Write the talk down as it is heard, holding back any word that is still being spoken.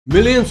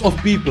Millions of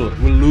people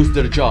will lose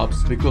their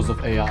jobs because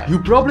of AI. You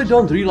probably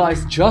don't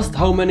realize just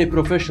how many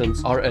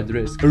professions are at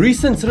risk. A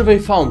recent survey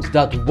found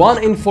that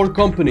 1 in 4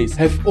 companies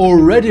have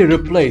already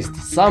replaced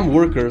some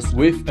workers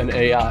with an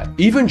AI.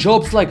 Even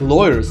jobs like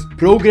lawyers,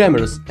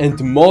 programmers,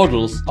 and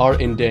models are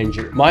in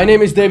danger. My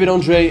name is David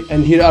Andre,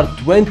 and here are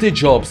 20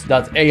 jobs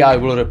that AI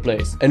will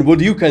replace and what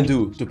you can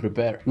do to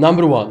prepare.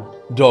 Number 1.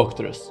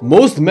 Doctors.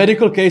 Most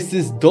medical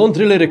cases don't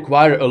really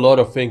require a lot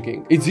of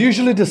thinking. It's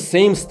usually the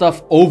same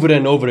stuff over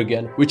and over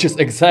again, which is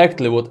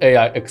exactly what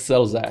AI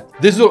excels at.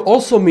 This will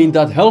also mean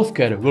that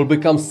healthcare will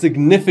become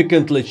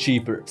significantly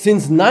cheaper,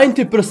 since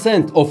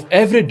 90% of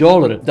every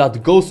dollar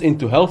that goes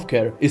into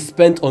healthcare is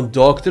spent on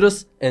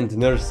doctors and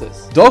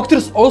nurses.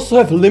 Doctors also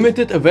have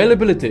limited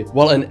availability,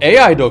 while an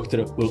AI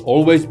doctor will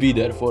always be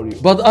there for you.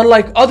 But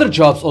unlike other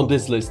jobs on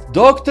this list,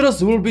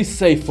 doctors will be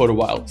safe for a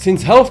while,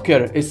 since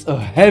healthcare is a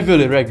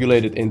heavily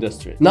regulated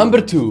industry.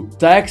 Number 2.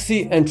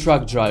 Taxi and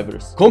truck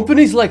drivers.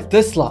 Companies like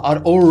Tesla are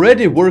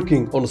already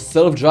working on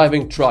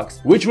self-driving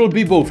trucks, which will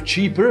be both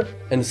cheaper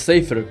and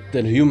safer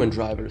than human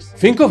drivers.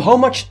 Think of how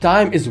much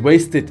time is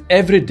wasted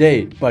every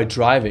day by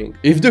driving.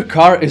 If the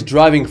car is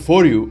driving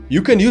for you,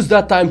 you can use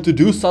that time to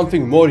do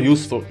something more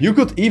useful. You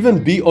could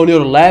even be on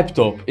your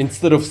laptop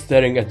instead of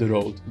staring at the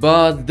road.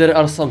 But there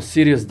are some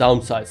serious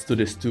downsides to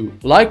this too,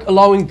 like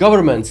allowing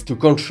governments to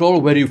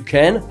control where you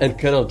can and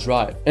cannot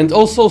drive. And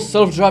also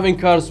self-driving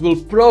cars will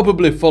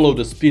probably follow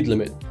the speed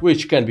limit,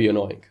 which can be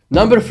annoying.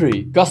 Number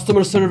 3.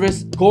 Customer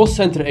service, call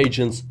center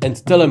agents, and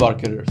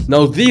telemarketers.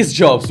 Now these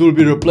jobs will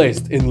be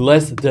replaced in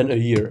less than a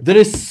year. There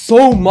is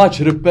so much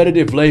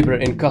repetitive labor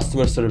in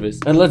customer service,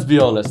 and let's be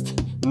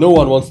honest, no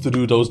one wants to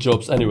do those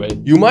jobs anyway.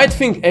 You might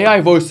think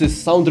AI voices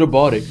sound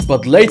robotic,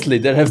 but lately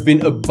there have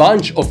been a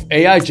bunch of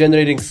AI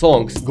generating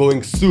songs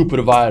going super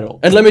viral.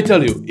 And let me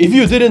tell you, if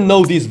you didn't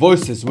know these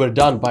voices were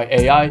done by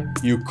AI,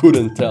 you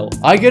couldn't tell.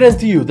 I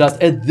guarantee you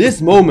that at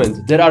this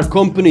moment there are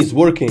companies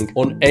working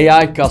on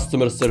AI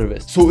customer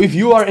service. So if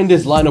you are in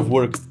this line of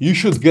work, you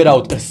should get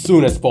out as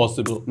soon as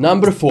possible.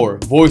 Number 4.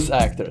 Voice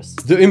actors.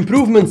 The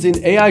improvements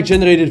in AI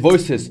generated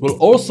voices will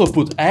also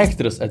put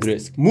actors at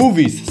risk.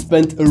 Movies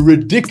spend a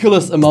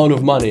ridiculous amount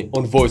of money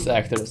on voice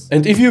actors,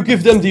 and if you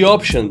give them the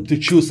option to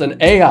choose an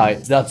AI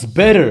that's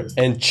better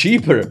and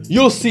cheaper,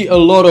 you'll see a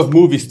lot of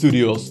movie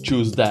studios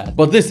choose that.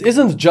 But this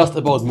isn't just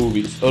about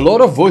movies. A lot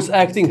of voice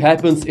acting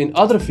happens in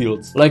other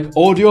fields like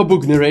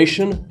audiobook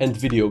narration and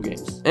video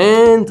games.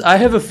 And I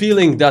have a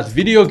feeling that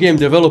video game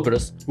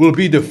developers will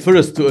be the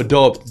first to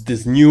adopt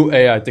this new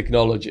AI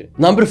technology.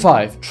 Number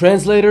 5.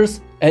 Translators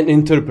and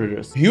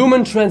interpreters.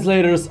 Human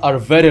translators are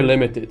very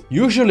limited,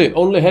 usually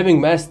only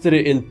having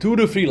mastery in 2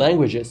 to 3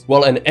 languages,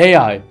 while an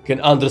AI can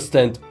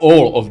understand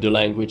all of the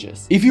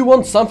languages. If you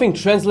want something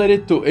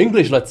translated to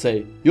English, let's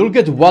say, you'll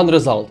get one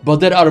result, but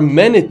there are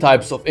many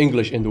types of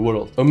English in the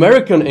world.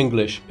 American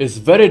English is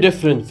very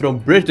different from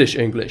British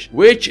English,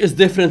 which is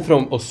different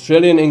from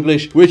Australian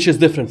English, which is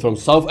different from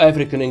South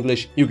African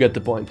English. You get the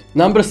point.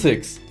 Number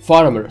 6.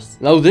 Farmers.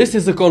 Now this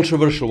is a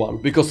controversial one,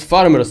 because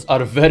farmers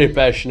are very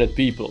passionate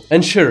people.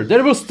 And sure,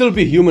 there will still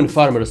be human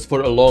farmers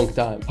for a long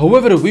time.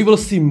 However, we will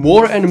see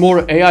more and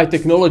more AI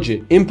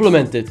technology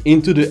implemented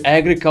into the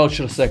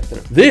agriculture sector.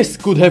 This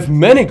could have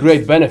many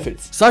great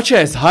benefits, such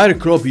as higher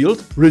crop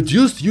yield,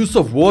 reduced use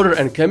of water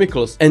and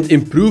chemicals, and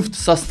improved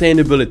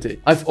sustainability.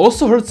 I've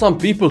also heard some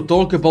people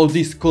talk about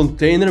these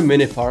container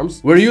mini farms,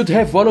 where you'd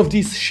have one of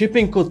these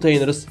shipping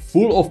containers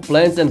full of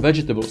plants and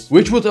vegetables,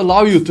 which would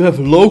allow you to have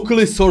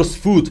locally sourced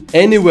food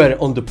anywhere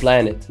on the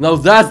planet. Now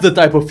that's the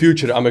type of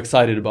future I'm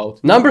excited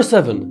about. Number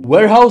 7.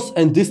 Warehouse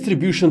and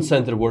distribution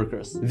center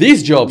workers.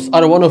 These jobs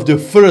are one of the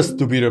first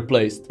to be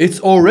replaced. It's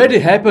already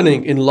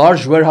happening in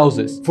large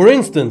warehouses. For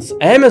instance,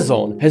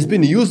 Amazon has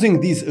been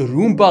using these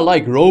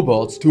Roomba-like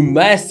robots to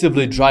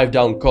massively drive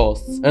down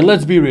costs. And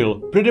let's be real,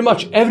 pretty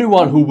much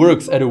everyone who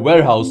works at a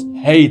warehouse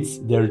hates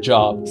their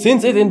job,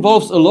 since it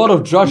involves a lot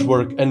of drudge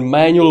work and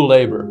manual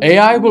labor.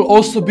 AI will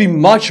also be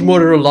much more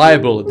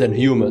reliable than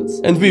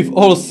humans, and we've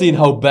all seen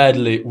how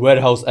badly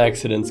warehouse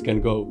accidents can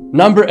go.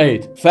 Number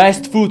 8.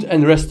 Fast food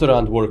and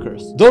restaurant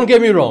workers. Don't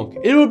get me wrong,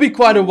 it will be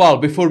quite a while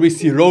before we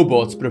see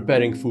robots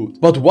preparing food.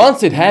 But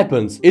once it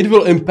happens, it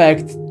will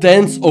impact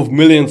tens of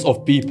millions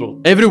of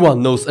people.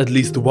 Everyone knows at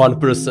least one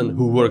person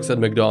who works at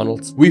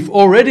McDonald's. We've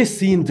already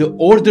seen the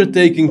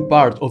order-taking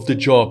part of the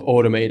job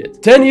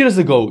automated. 10 years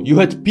ago, you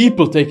had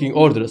people taking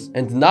orders,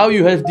 and now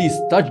you have these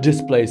touch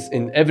displays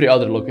in every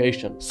other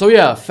location. So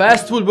yeah,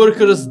 fast food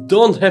workers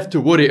don't have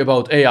to worry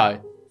about AI.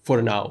 For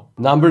now.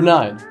 Number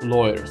 9.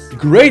 Lawyers.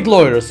 Great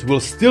lawyers will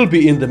still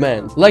be in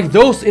demand, like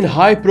those in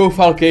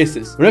high-profile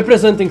cases,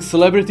 representing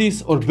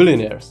celebrities or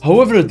billionaires.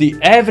 However, the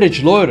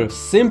average lawyer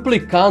simply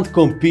can't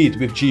compete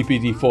with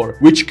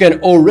GPT-4, which can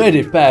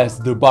already pass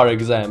the bar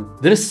exam.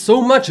 There is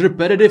so much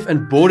repetitive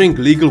and boring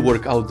legal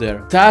work out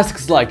there.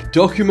 Tasks like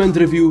document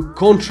review,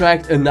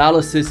 contract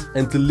analysis,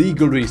 and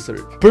legal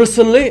research.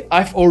 Personally,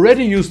 I've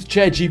already used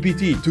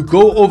ChatGPT to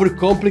go over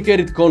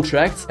complicated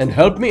contracts and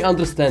help me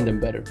understand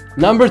them better.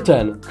 Number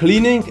 10.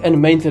 cleaning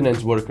and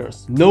maintenance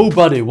workers.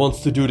 Nobody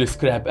wants to do this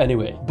crap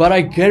anyway. But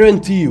I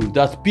guarantee you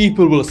that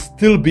people will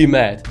still be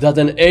mad that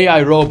an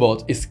AI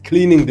robot is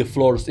cleaning the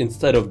floors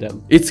instead of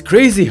them. It's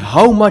crazy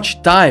how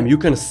much time you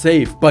can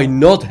save by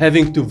not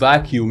having to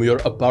vacuum your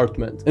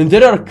apartment. And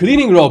there are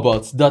cleaning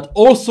robots that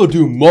also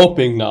do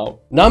mopping now.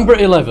 Number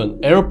 11.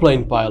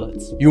 Airplane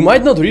pilots. You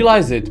might not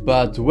realize it,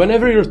 but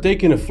whenever you're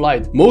taking a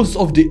flight, most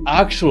of the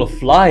actual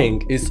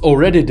flying is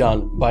already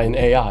done by an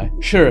AI.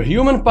 Sure,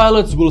 human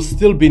pilots will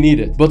still be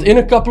needed, but in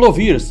a couple of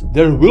years,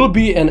 there will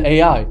be an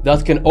AI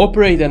that can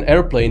operate an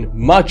airplane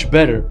much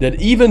better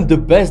than even the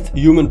best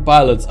human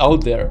pilots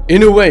out there.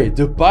 In a way,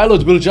 the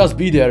pilot will just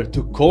be there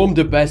to calm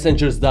the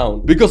passengers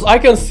down, because I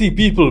can see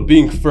people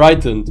being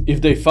frightened if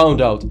they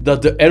found out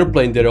that the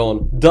airplane they're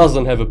on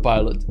doesn't have a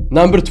pilot.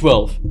 Number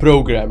 12.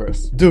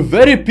 Programmers. The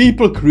very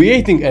people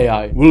creating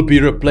AI will be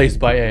replaced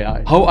by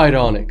AI. How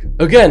ironic.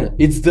 Again,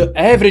 it's the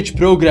average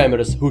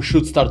programmers who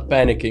should start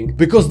panicking,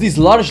 because these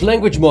large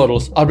language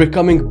models are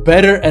becoming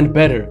better and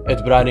better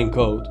at writing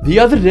code. The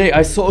other day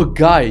I saw a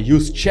guy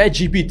use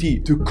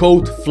ChatGPT to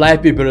code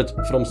Flappy Bird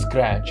from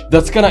scratch.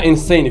 That's kinda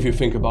insane if you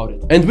think about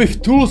it. And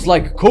with tools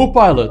like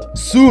Copilot,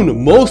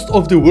 soon most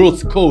of the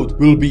world's code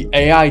will be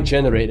AI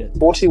generated.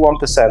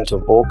 41%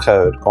 of all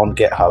code on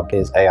GitHub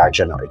is AI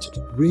generated.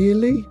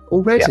 Really?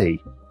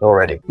 Already? Yeah.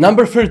 Already.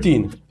 Number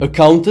 13.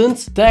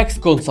 Accountants, tax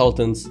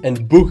consultants,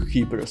 and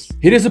bookkeepers.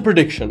 Here is a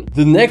prediction.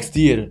 The next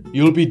year,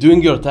 you'll be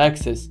doing your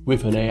taxes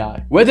with an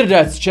AI. Whether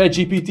that's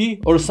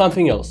ChatGPT or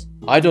something else,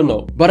 I don't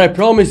know. But I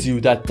promise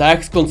you that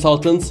tax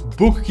consultants,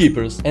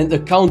 bookkeepers, and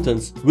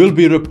accountants will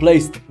be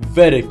replaced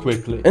very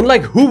quickly. And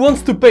like, who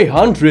wants to pay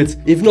hundreds,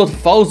 if not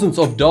thousands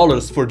of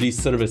dollars for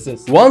these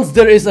services? Once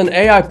there is an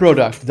AI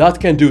product that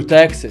can do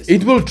taxes,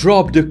 it will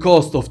drop the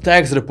cost of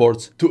tax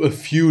reports to a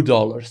few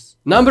dollars.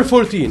 Number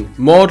 14.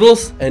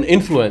 Models and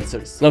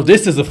influencers. Now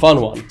this is a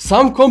fun one.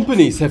 Some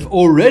companies have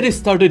already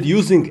started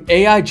using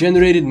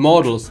AI-generated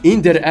models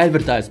in their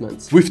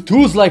advertisements. With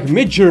tools like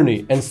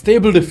Midjourney and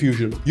Stable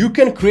Diffusion, you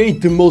can create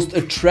the most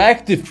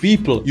attractive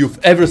people you've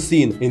ever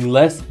seen in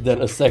less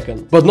than a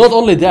second. But not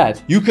only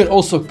that, you can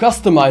also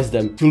customize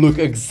them to look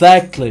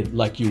exactly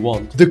like you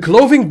want. The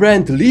clothing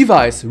brand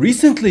Levi's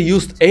recently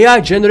used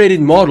AI-generated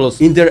models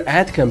in their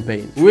ad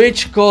campaign,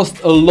 which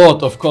caused a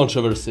lot of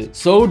controversy.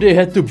 So they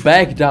had to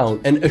back down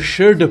and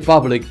assure the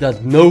public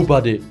that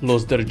nobody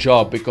lost their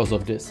job because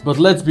of this. But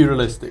let's be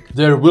realistic.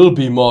 There will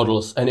be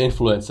models and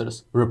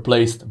influencers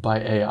replaced by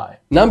AI.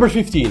 Number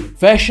 15.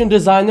 Fashion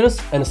designers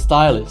and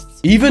stylists.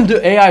 Even the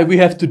AI we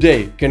have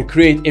today can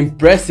create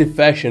impressive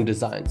fashion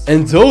designs.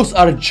 And those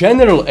are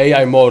general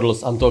AI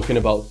models I'm talking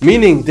about,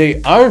 meaning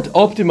they aren't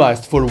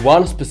optimized for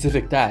one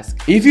specific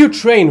task. If you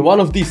train one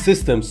of these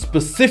systems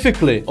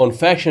specifically on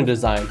fashion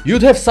design,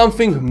 you'd have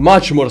something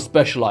much more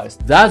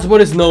specialized. That's what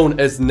is known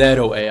as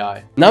narrow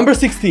AI. Number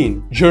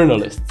 16.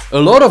 Journalists. A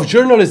lot of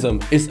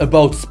journalism is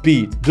about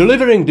speed,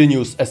 delivering the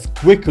news as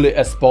quickly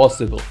as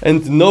possible.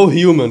 And no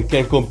human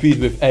can compete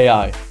with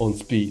AI on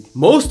speed.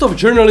 Most of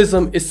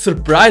journalism is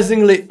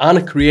surprisingly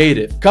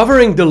uncreative,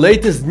 covering the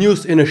latest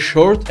news in a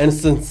short and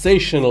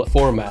sensational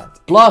format.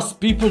 Plus,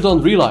 people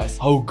don't realize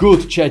how good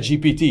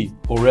ChatGPT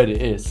already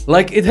is.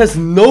 Like, it has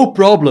no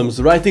problems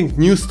writing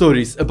news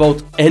stories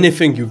about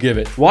anything you give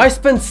it. Why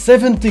spend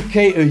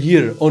 $70K a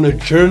year on a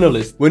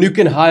journalist when you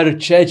can hire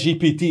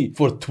ChatGPT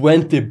for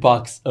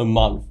 $20 a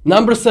month?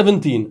 Number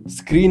 17.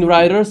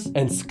 Screenwriters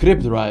and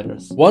script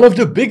writers. One of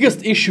the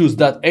biggest issues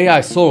that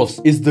AI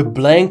solves is the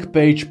blank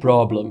page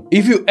problem.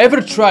 If you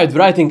ever tried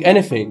writing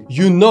anything,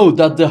 you know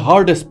that the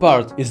hardest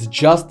part is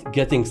just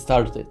getting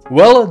started.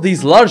 Well,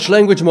 these large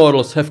language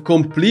models have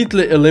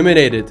completely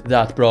eliminated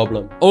that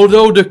problem.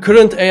 Although the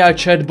current AI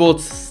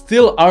chatbots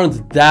still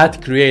aren't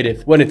that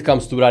creative when it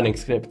comes to writing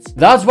scripts.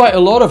 That's why a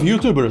lot of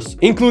YouTubers,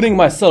 including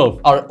myself,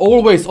 are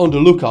always on the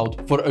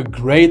lookout for a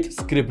great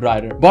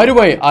scriptwriter. By the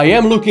way, I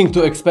am looking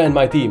to expand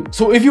my team.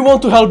 So if you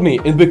want to help me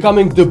in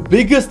becoming the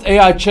biggest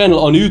AI channel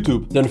on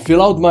YouTube, then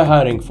fill out my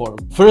hiring form.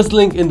 First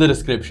link in the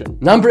description.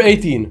 Number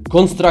 18.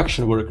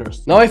 Construction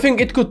workers. Now I think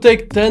it could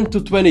take 10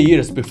 to 20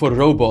 years before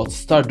robots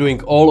start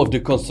doing all of the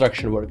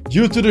construction work,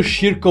 due to the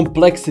sheer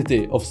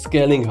complexity of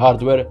scaling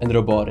hardware and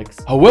robotics.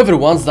 However,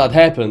 once that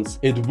happens,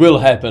 it will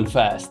happen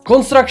fast.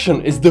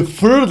 Construction is the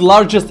third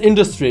largest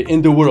industry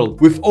in the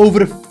world, with over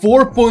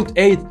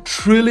 $4.8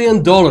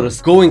 trillion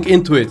going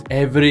into it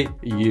every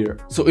year.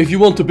 So if you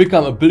want to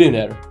become a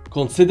billionaire,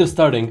 consider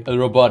starting a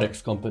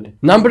robotics company.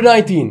 Number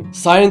 19.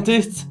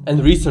 Scientists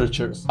and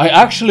researchers. I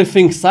actually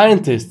think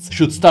scientists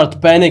should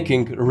start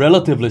panicking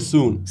relatively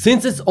soon,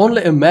 since it's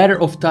only a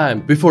matter of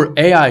time before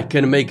AI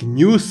can make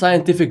new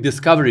scientific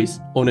discoveries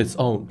on its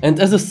own. And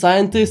as a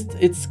scientist,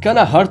 it's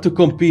kinda hard to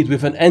compete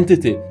with an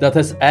entity that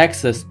has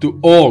access to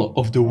all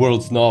of the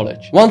world's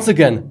knowledge. Once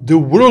again, the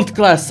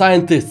world-class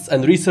scientists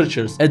and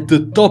researchers at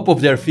the top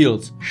of their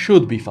fields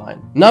should be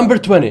fine. Number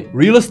 20.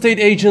 Real estate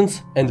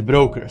agents and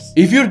brokers.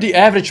 If you're the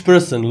average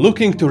average person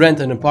looking to rent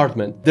an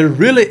apartment, there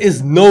really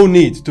is no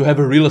need to have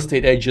a real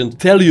estate agent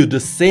tell you the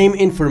same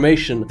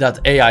information that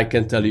AI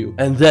can tell you,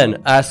 and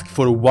then ask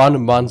for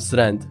 1 month's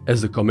rent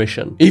as a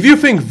commission. If you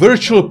think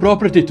virtual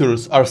property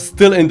tours are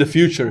still in the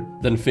future,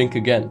 then think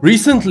again.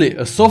 Recently,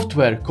 a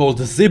software called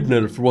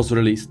Zibnerf was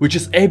released, which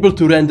is able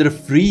to render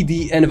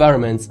 3D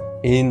environments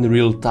in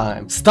real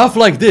time. Stuff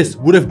like this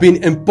would have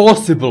been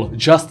impossible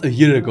just a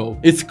year ago.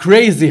 It's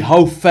crazy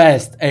how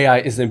fast AI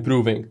is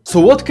improving.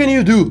 So what can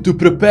you do to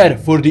prepare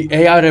for the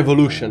AI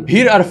revolution?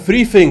 Here are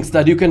 3 things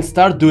that you can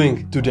start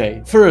doing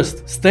today. First,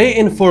 stay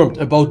informed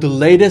about the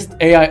latest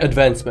AI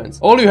advancements.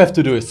 All you have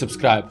to do is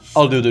subscribe.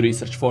 I'll do the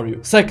research for you.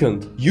 Second,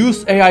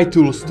 use AI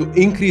tools to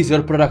increase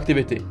your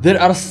productivity.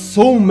 There are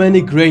so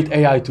many great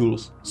AI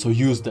tools, so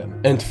use them.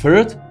 And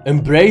third,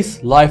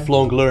 embrace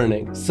lifelong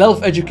learning.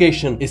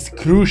 Self-education is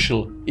crucial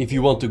if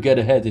you want to get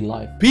ahead in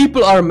life.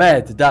 People are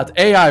mad that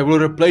AI will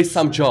replace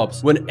some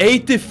jobs when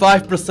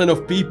 85%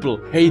 of people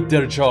hate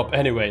their job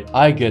anyway.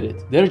 I get it.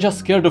 They're just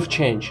scared of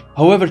change.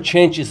 However,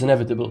 change is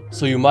inevitable,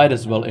 so you might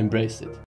as well embrace it.